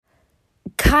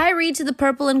Kyrie to the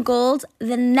purple and gold.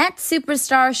 The Nets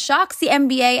superstar shocks the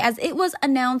NBA as it was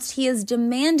announced he is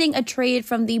demanding a trade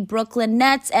from the Brooklyn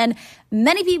Nets, and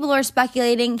many people are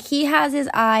speculating he has his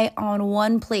eye on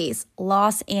one place,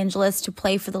 Los Angeles, to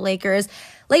play for the Lakers.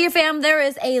 Laker fam, there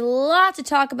is a lot to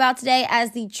talk about today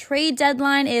as the trade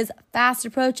deadline is fast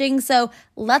approaching, so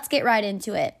let's get right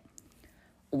into it.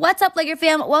 What's up, Laker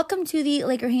fam? Welcome to the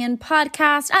Laker Hand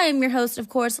podcast. I am your host, of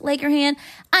course, Laker Hand.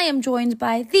 I am joined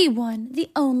by the one, the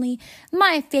only,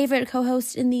 my favorite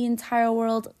co-host in the entire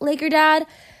world, Laker Dad.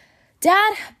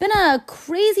 Dad, been a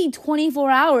crazy 24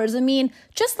 hours. I mean,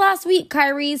 just last week,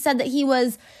 Kyrie said that he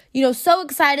was, so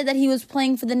excited that he was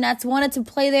playing for the Nets, wanted to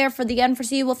play there for the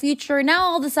unforeseeable future. Now,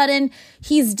 all of a sudden,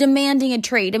 he's demanding a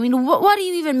trade. I mean, what do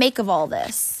you even make of all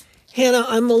this? Hannah,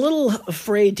 I'm a little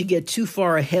afraid to get too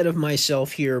far ahead of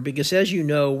myself here because, as you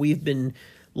know, we've been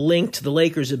linked, the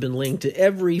Lakers have been linked to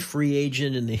every free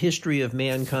agent in the history of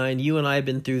mankind. You and I have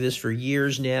been through this for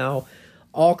years now.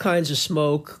 All kinds of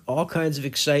smoke, all kinds of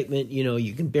excitement.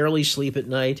 You can barely sleep at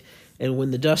night. And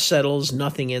when the dust settles,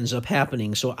 nothing ends up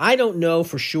happening. So I don't know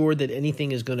for sure that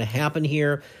anything is going to happen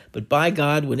here. But by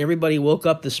God, when everybody woke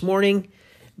up this morning,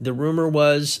 the rumor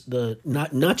was,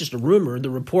 not just a rumor,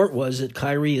 the report was that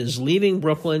Kyrie is leaving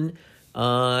Brooklyn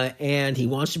and he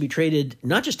wants to be traded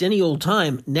not just any old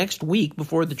time, next week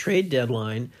before the trade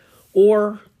deadline,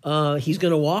 or he's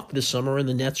going to walk this summer and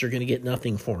the Nets are going to get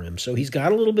nothing for him. So he's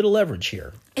got a little bit of leverage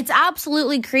here. It's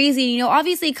absolutely crazy.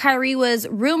 Obviously Kyrie was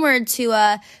rumored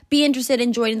to be interested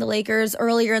in joining the Lakers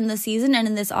earlier in the season and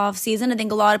in this offseason. I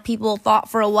think a lot of people thought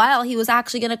for a while he was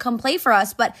actually going to come play for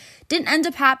us, but didn't end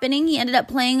up happening. He ended up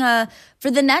playing for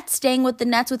the Nets, staying with the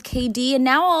Nets with KD, and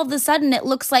now all of a sudden it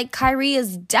looks like Kyrie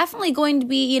is definitely going to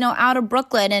be, out of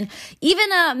Brooklyn. And even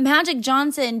Magic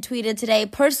Johnson tweeted today,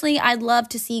 personally, I'd love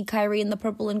to see Kyrie in the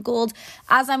purple and gold,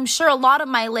 as I'm sure a lot of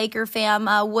my Laker fam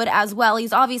would as well.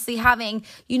 He's obviously having,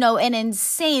 an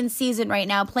insane season right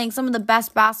now, playing some of the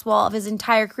best basketball of his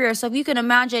entire career. So if you can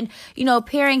imagine,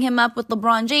 pairing him up with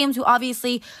LeBron James, who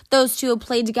obviously those two have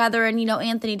played together, and,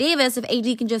 Anthony Davis, if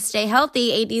AD can just stay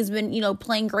healthy, AD's been,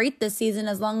 playing great this season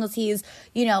as long as he's,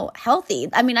 healthy.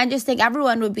 I mean, I just think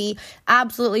everyone would be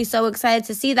absolutely so excited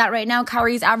to see that right now.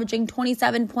 Kyrie's averaging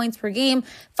 27 points per game,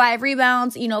 5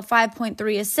 rebounds,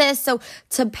 5.3 assists. So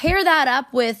to pair that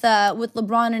up with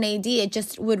LeBron and AD, it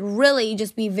just would really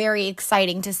just be very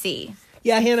exciting to see.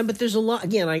 Yeah, Hannah, but there's a lot.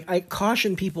 Again, I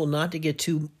caution people not to get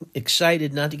too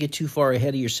excited, not to get too far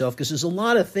ahead of yourself, because there's a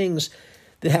lot of things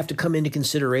that have to come into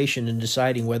consideration in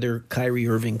deciding whether Kyrie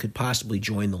Irving could possibly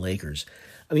join the Lakers.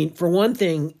 I mean, for one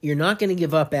thing, you're not going to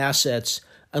give up assets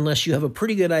unless you have a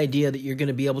pretty good idea that you're going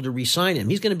to be able to re-sign him.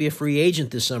 He's going to be a free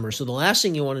agent this summer, so the last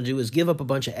thing you want to do is give up a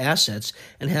bunch of assets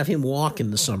and have him walk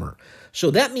in the summer.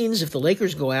 So that means if the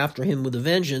Lakers go after him with a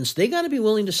vengeance, they got to be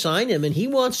willing to sign him, and he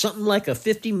wants something like a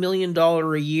 $50 million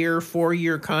a year,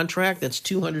 4-year contract. That's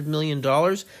 $200 million.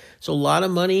 It's a lot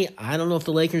of money. I don't know if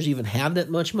the Lakers even have that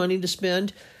much money to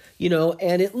spend.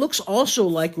 And it looks also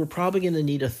like we're probably going to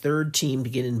need a third team to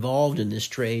get involved in this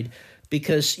trade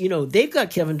because, they've got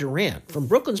Kevin Durant. From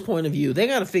Brooklyn's point of view, they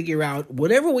got to figure out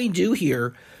whatever we do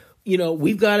here,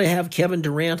 we've got to have Kevin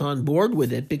Durant on board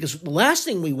with it because the last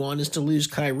thing we want is to lose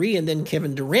Kyrie and then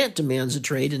Kevin Durant demands a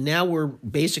trade and now we're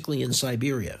basically in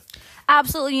Siberia.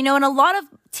 Absolutely. And a lot of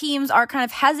teams are kind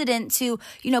of hesitant to,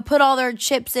 put all their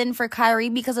chips in for Kyrie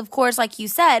because, of course, like you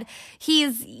said,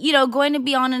 he's, going to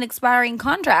be on an expiring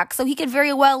contract. So he could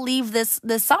very well leave this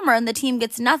summer and the team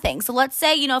gets nothing. So let's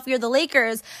say, if you're the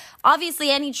Lakers, obviously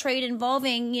any trade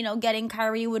involving, getting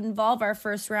Kyrie would involve our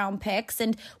first round picks.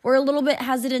 And we're a little bit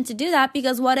hesitant to do that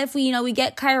because what if we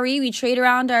get Kyrie, we trade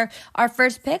around our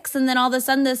first picks, and then all of a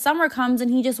sudden this summer comes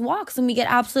and he just walks and we get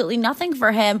absolutely nothing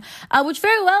for him, which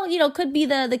very well, could be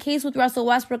the case with Russell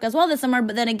Westbrook as well this summer.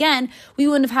 But then again, we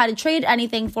wouldn't have had to trade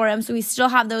anything for him. So we still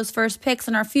have those first picks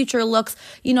and our future looks,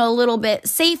 a little bit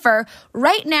safer.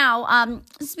 Right now,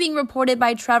 this is being reported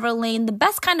by Trevor Lane, the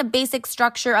best kind of basic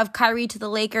structure of Kyrie to the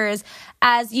Lakers,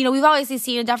 as, we've obviously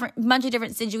seen a bunch of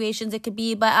different situations it could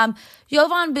be, but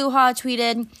Jovan Buha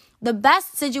tweeted, the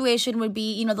best situation would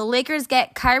be, the Lakers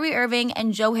get Kyrie Irving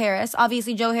and Joe Harris.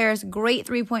 Obviously, Joe Harris, great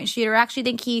three-point shooter. I actually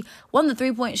think he won the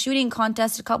three-point shooting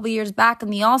contest a couple years back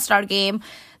in the All-Star game.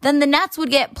 Then the Nets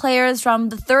would get players from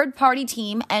the third-party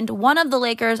team and one of the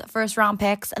Lakers' first-round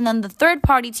picks. And then the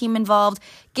third-party team involved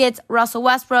gets Russell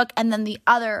Westbrook and then the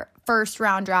other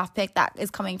first-round draft pick that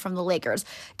is coming from the Lakers.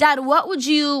 Dad, what would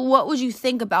you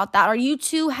think about that? Are you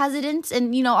too hesitant?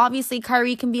 And, obviously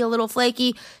Kyrie can be a little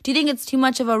flaky. Do you think it's too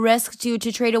much of a risk to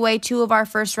trade away 2 of our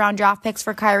first-round draft picks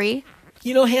for Kyrie?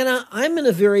 Hannah, I'm in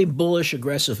a very bullish,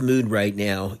 aggressive mood right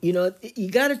now. You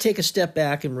got to take a step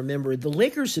back and remember the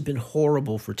Lakers have been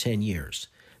horrible for 10 years.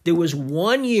 There was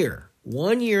one year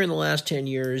in the last 10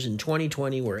 years in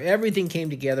 2020 where everything came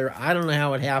together. I don't know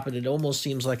how it happened. It almost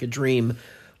seems like a dream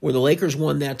where the Lakers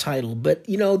won that title. But,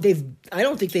 I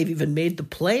don't think they've even made the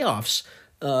playoffs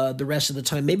the rest of the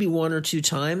time, maybe one or two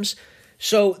times.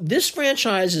 So this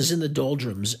franchise is in the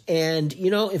doldrums. And,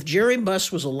 if Jerry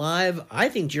Buss was alive, I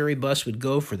think Jerry Buss would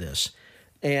go for this.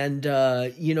 And,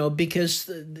 because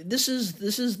this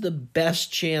is the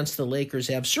best chance the Lakers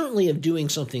have, certainly of doing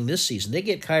something this season. They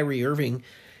get Kyrie Irving,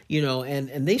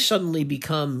 and they suddenly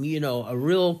become, a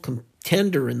real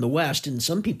contender in the West. And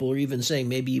some people are even saying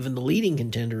maybe even the leading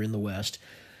contender in the West.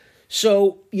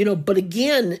 So, but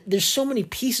again, there's so many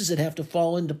pieces that have to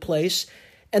fall into place.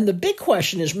 And the big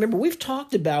question is, remember, we've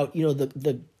talked about,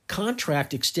 the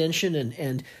contract extension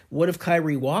and what if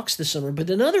Kyrie walks this summer. But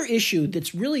another issue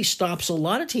that's really stops a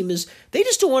lot of teams is they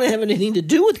just don't want to have anything to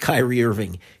do with Kyrie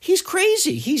Irving. He's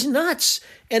crazy. He's nuts.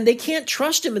 And they can't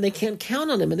trust him and they can't count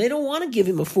on him. And they don't want to give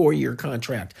him a 4-year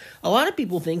contract. A lot of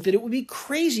people think that it would be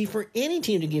crazy for any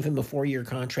team to give him a 4-year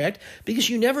contract because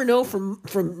you never know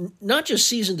from not just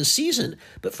season to season,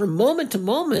 but from moment to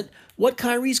moment what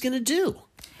Kyrie's going to do.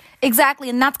 Exactly,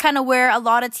 and that's kind of where a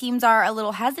lot of teams are a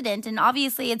little hesitant, and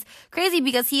obviously it's crazy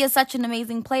because he is such an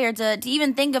amazing player. To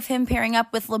even think of him pairing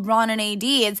up with LeBron and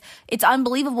AD, it's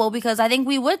unbelievable because I think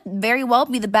we would very well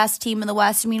be the best team in the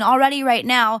West. I mean, already right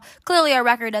now, clearly our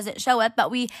record doesn't show it,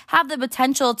 but we have the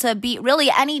potential to beat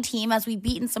really any team as we've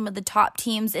beaten some of the top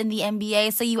teams in the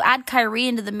NBA. So you add Kyrie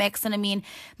into the mix, and I mean,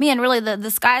 man, really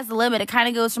the sky's the limit. It kind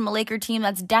of goes from a Laker team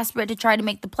that's desperate to try to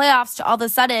make the playoffs to all of a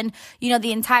sudden,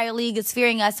 the entire league is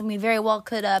fearing us, and we very well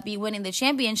could be winning the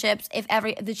championships if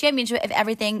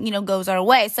everything goes our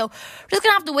way. So we're just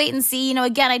gonna have to wait and see.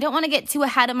 Again, I don't want to get too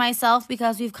ahead of myself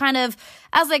because we've kind of,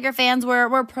 as Laker fans,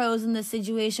 we're pros in this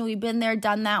situation. We've been there,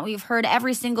 done that. We've heard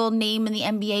every single name in the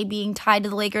NBA being tied to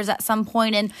the Lakers at some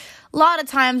point, and a lot of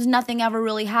times nothing ever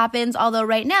really happens. Although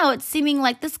right now it's seeming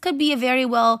like this could be a very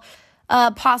well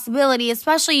possibility,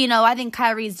 especially, I think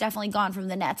Kyrie's definitely gone from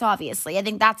the Nets, obviously. I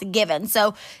think that's a given.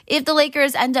 So if the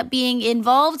Lakers end up being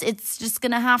involved, it's just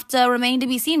going to have to remain to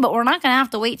be seen, but we're not going to have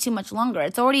to wait too much longer.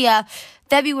 It's already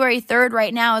February 3rd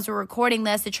right now as we're recording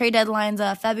this. The trade deadline's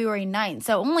February 9th.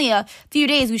 So only a few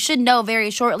days. We should know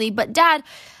very shortly. But Dad,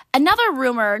 another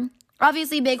rumor,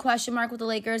 obviously big question mark with the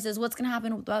Lakers, is what's going to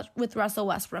happen with Russell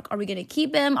Westbrook. Are we going to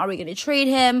keep him? Are we going to trade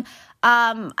him?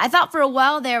 I thought for a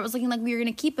while there it was looking like we were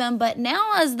going to keep him, but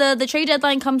now as the trade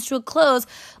deadline comes to a close,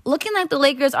 looking like the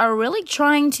Lakers are really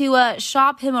trying to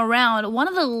shop him around. One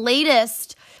of the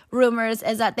latest rumors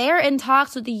is that they are in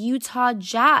talks with the Utah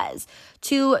Jazz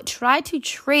to try to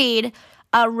trade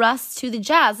Russ to the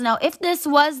Jazz. Now, if this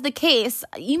was the case,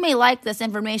 you may like this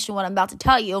information, what I'm about to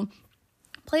tell you.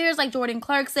 Players like Jordan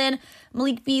Clarkson,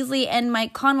 Malik Beasley, and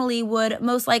Mike Conley would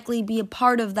most likely be a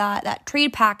part of that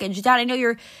trade package. Dad, I know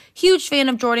you're a huge fan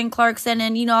of Jordan Clarkson,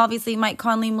 and, obviously Mike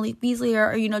Conley and Malik Beasley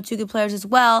are two good players as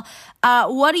well.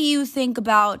 What do you think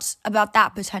about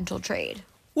that potential trade?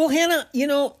 Well, Hannah,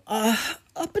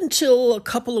 up until a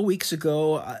couple of weeks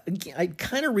ago, I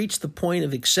kind of reached the point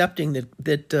of accepting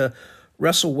that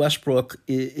Russell Westbrook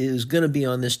is going to be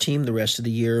on this team the rest of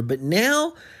the year. But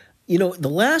now, the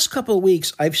last couple of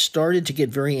weeks, I've started to get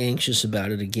very anxious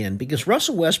about it again because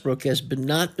Russell Westbrook has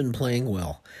not been playing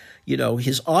well.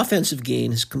 His offensive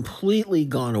gain has completely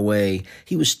gone away.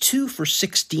 He was 2 for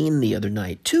 16 the other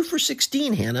night. 2 for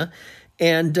 16, Hannah.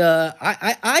 And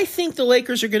I think the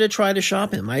Lakers are going to try to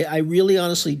shop him. I really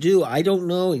honestly do. I don't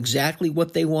know exactly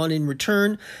what they want in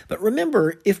return. But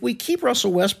remember, if we keep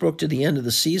Russell Westbrook to the end of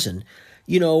the season,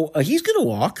 he's going to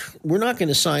walk. We're not going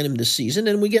to sign him this season,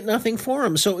 and we get nothing for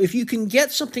him. So if you can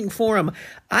get something for him,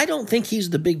 I don't think he's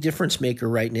the big difference maker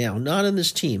right now, not on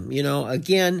this team.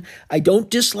 Again, I don't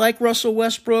dislike Russell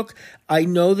Westbrook. I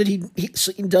know that he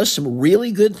does some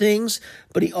really good things,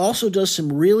 but he also does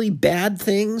some really bad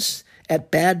things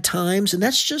at bad times, and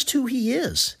that's just who he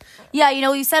is.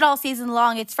 Yeah, we've said all season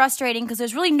long, it's frustrating because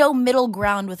there's really no middle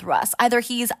ground with Russ. Either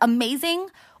he's amazing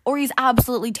or he's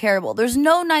absolutely terrible. There's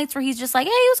no nights where he's just like,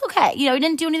 hey, he was okay. He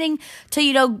didn't do anything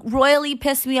to, royally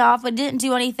piss me off, but didn't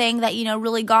do anything that,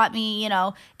 really got me,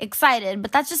 excited.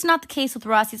 But that's just not the case with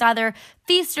Russ. He's either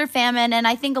feast or famine, and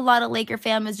I think a lot of Laker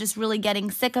fam is just really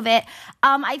getting sick of it.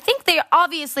 I think they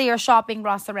obviously are shopping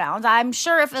Russ around. I'm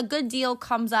sure if a good deal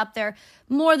comes up, they're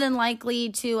more than likely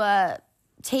to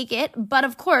take it. But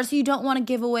of course, you don't want to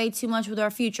give away too much with our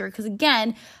future because,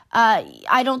 again,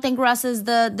 I don't think Russ is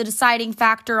the deciding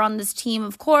factor on this team,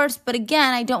 of course. But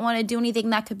again, I don't want to do anything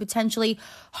that could potentially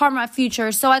harm our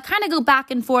future. So I kind of go back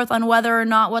and forth on whether or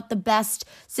not what the best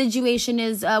situation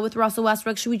is with Russell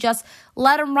Westbrook. Should we just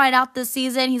let him ride out this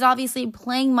season? He's obviously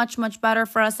playing much, much better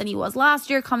for us than he was last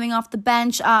year, coming off the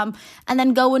bench, and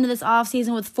then go into this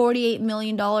offseason with $48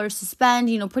 million to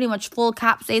spend, pretty much full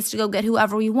cap space to go get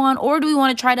whoever we want. Or do we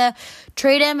want to try to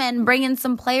trade him and bring in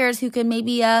some players who can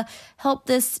maybe help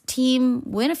this team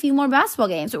win a few more basketball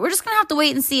games? But we're just going to have to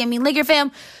wait and see. I mean, Laker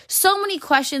fam, so many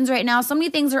questions right now. So many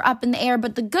things are up in the air.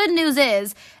 But the good news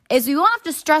is we won't have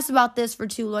to stress about this for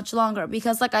too much longer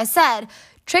because, like I said,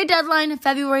 trade deadline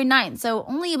February 9th. So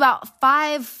only about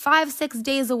 6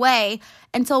 days away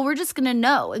until we're just going to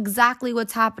know exactly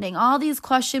what's happening. All these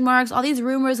question marks, all these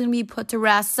rumors are going to be put to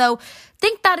rest. So I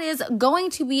think that is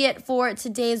going to be it for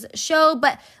today's show.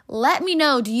 But let me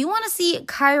know, do you want to see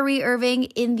Kyrie Irving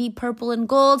in the purple and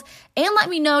gold? And let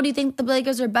me know, do you think the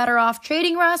Lakers are better off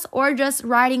trading Russ or just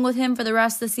riding with him for the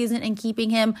rest of the season and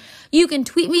keeping him? You can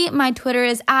tweet me. My Twitter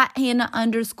is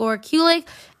 @Hannah_Kulik.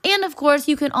 And of course,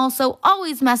 you can also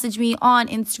always message me on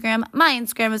Instagram. My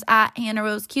Instagram is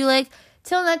 @HannahRoseKulik.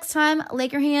 Till next time,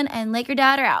 Laker Han and Laker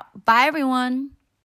Dad are out. Bye, everyone.